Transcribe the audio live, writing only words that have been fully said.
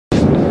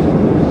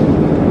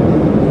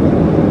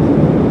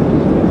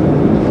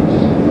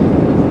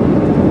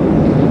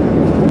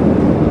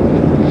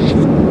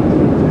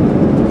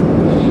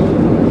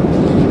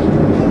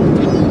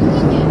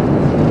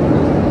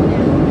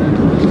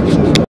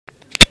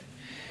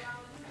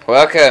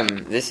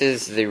Welcome. This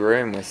is the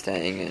room we're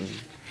staying in.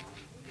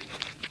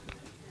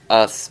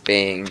 Us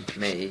being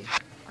me,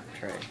 I'm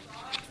Trey,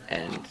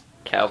 and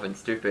Calvin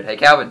Stupid. Hey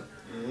Calvin!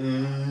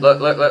 Look,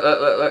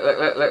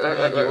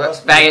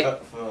 bang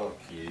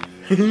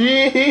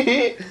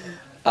it!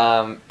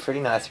 Pretty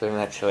nice room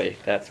actually.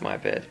 That's my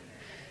bed.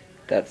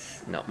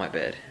 That's not my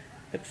bed.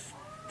 It's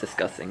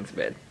Disgusting's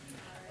bed.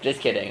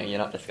 Just kidding, you're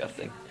not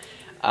disgusting.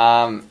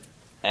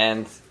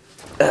 And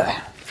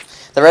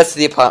the rest of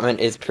the apartment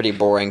is pretty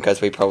boring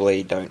because we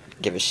probably don't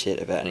give a shit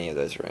about any of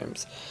those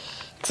rooms.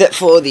 Except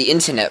for the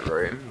internet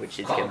room, which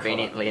is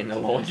conveniently in the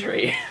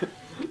laundry.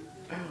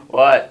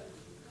 What?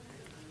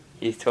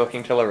 He's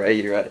talking to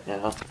Liraiyu right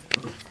now.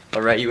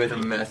 Liraiyu with a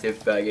massive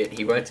faggot.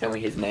 He won't tell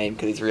me his name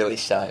because he's really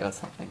shy or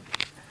something.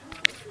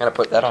 I'm gonna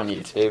put that on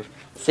YouTube.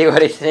 See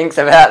what he thinks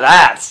about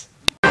that.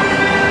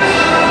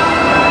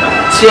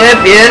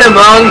 Champion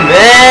among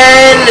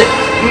men!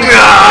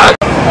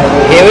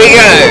 Here we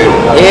go!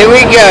 Here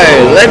we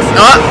go! Let's...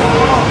 Oh!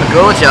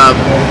 Magoolachub.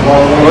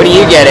 What are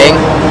you getting?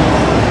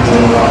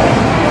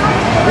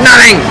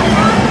 Nothing!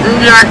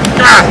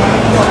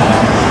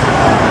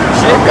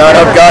 Oh god,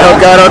 oh god, oh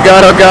god, oh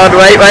god, oh god,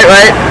 wait.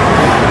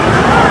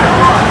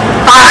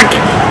 Fuck!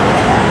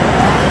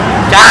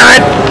 Damn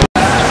it!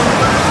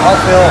 I'll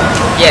film.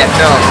 Yeah,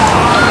 film.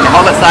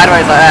 Hold it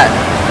sideways like that.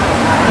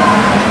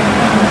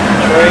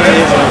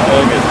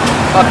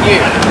 Fuck you.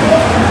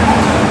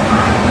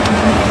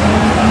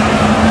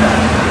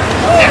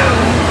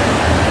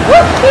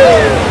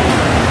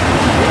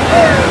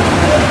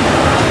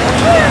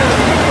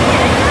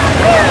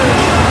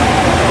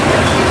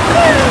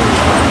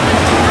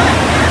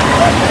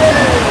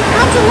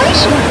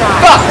 Consolation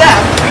prize. Fuck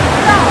that!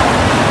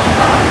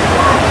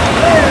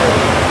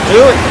 Do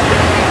it.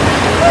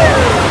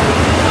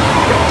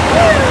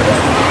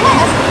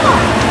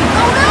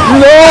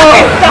 No!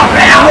 Stop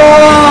it! No!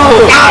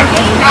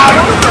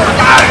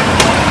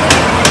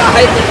 I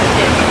hate this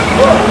shit.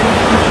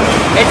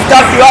 It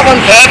stuck you up on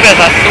purpose,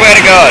 I swear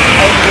to God.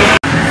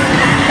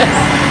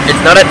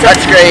 It's not a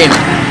touchscreen.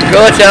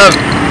 Magoolachub.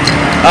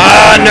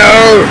 Ah,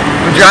 no!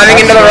 I'm driving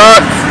into the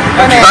rocks.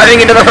 I'm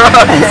driving into the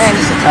rocks.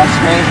 Just a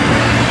touchscreen.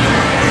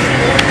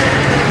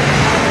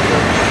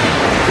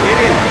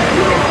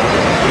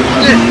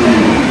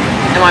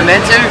 Am I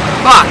meant to?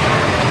 Fuck!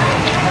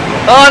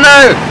 Oh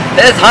no!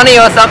 There's honey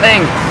or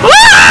something!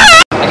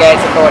 Okay,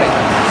 it's recording.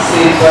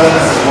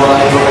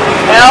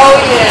 Hell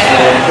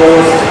yeah!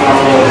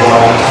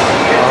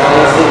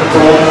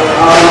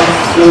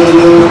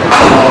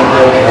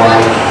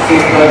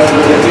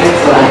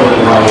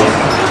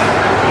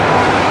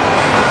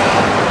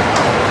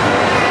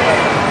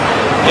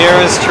 Here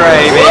is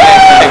Trey being a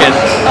faggot.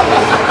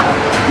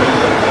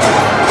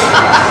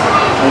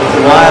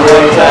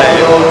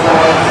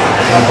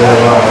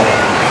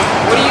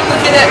 What are you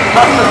looking at?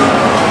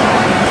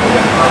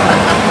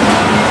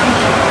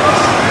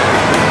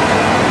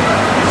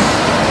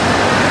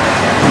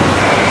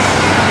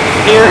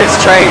 Here is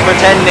Trey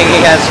pretending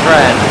he has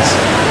friends.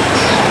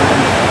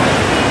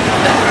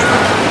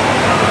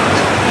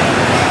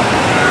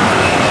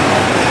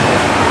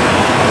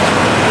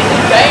 This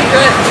is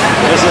dangerous.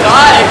 This is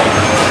dying.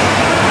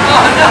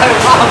 Oh no,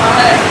 oh my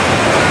leg.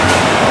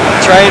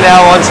 Trey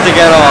now wants to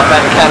get off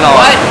and cannot.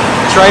 What?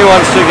 Trey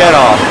wants to get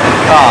off and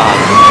can't.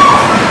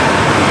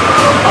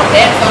 I'll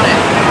dance on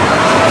it.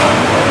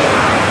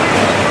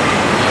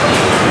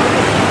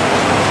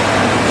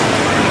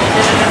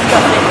 This is a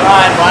disgusting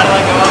ride. Why do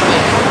I go up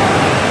it?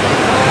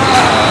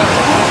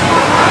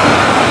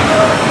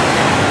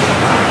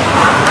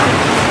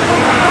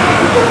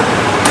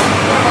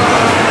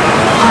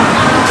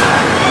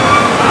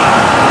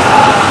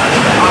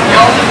 I'm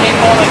yelling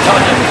people that come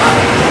in.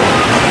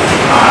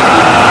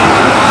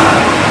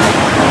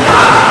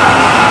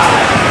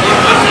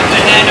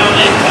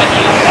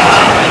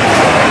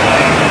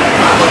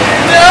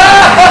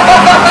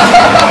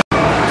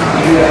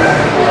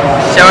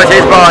 Show us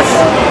who's boss.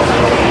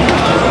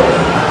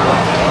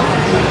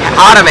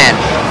 Harder man.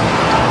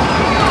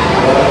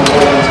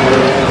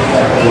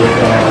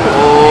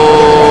 Oh.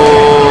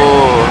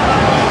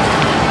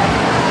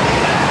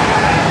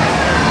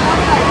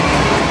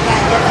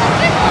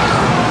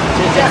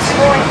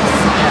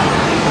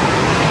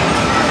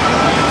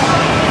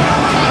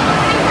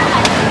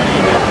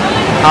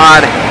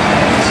 Hard.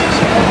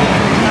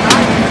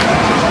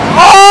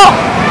 Oh!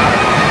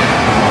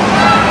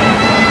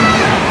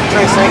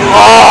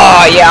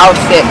 Oh, yeah, I'll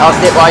sit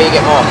while you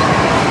get more.